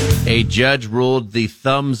A judge ruled the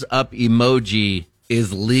thumbs up emoji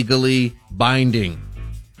is legally binding.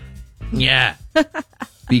 Yeah.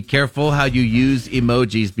 Be careful how you use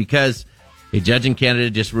emojis because a judge in Canada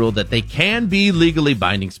just ruled that they can be legally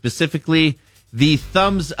binding. Specifically, the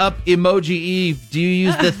thumbs up emoji. Eve, do you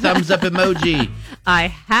use the thumbs up emoji? I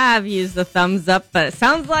have used the thumbs up, but it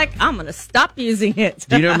sounds like I'm going to stop using it.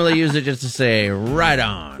 Do you normally use it just to say right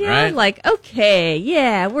on, yeah, right? Like, okay,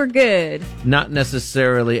 yeah, we're good. Not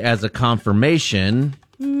necessarily as a confirmation.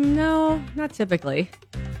 No, not typically.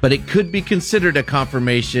 But it could be considered a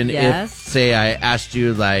confirmation Yes. if, say, I asked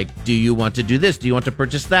you, like, do you want to do this? Do you want to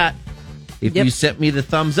purchase that? If Yep. you sent me the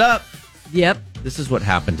thumbs up. Yep. This is what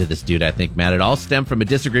happened to this dude, I think, Matt. It all stemmed from a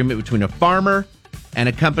disagreement between a farmer and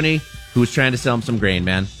a company who was trying to sell him some grain,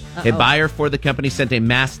 man. Uh-oh. A buyer for the company sent a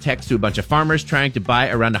mass text to a bunch of farmers trying to buy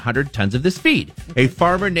around 100 tons of this feed. A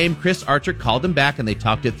farmer named Chris Archer called him back and they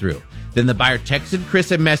talked it through. Then the buyer texted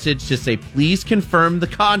Chris a message to say, please confirm the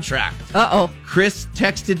contract. Uh-oh. Chris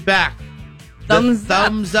texted back Thumbs the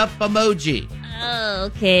thumbs up emoji. Oh,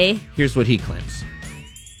 okay. Here's what he claims.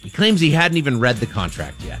 He claims he hadn't even read the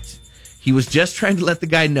contract yet. He was just trying to let the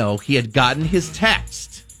guy know he had gotten his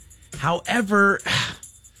text. However,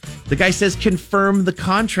 the guy says confirm the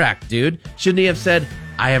contract, dude. Shouldn't he have said,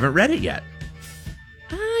 I haven't read it yet?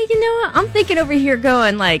 You know what? I'm thinking over here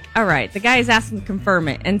going like, all right, the guy's asking to confirm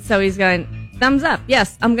it. And so he's going, thumbs up.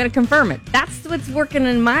 Yes, I'm going to confirm it. That's what's working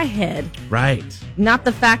in my head. Right. Not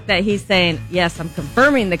the fact that he's saying, yes, I'm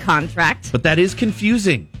confirming the contract. But that is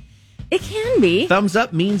confusing. It can be. Thumbs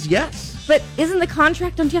up means yes. But isn't the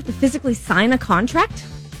contract, don't you have to physically sign a contract?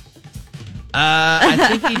 I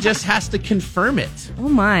think he just has to confirm it. Oh,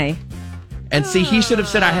 my. And see, he should have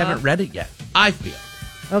said, I haven't read it yet. I feel.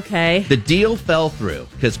 Okay. The deal fell through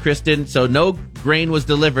because Chris didn't, so no grain was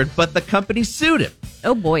delivered, but the company sued him.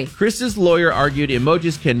 Oh, boy. Chris's lawyer argued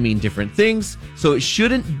emojis can mean different things, so it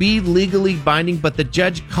shouldn't be legally binding, but the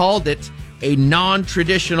judge called it a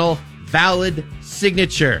non-traditional valid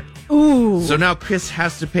signature. Ooh. So now Chris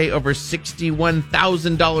has to pay over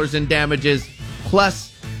 $61,000 in damages plus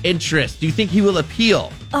interest. Do you think he will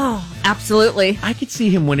appeal? Oh, absolutely. I could see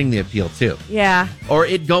him winning the appeal too. Yeah. Or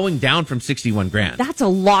it going down from 61 grand. That's a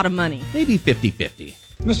lot of money. Maybe 50-50.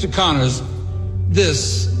 Mr. Connors,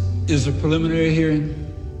 this is a preliminary hearing.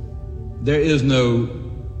 There is no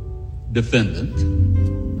defendant.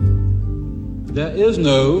 There is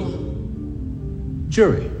no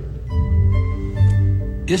jury.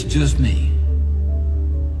 It's just me.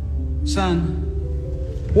 Son,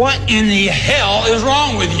 what in the hell is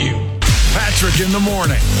wrong with you? Patrick in the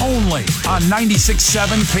morning, only on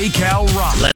 96.7 KCal Rock.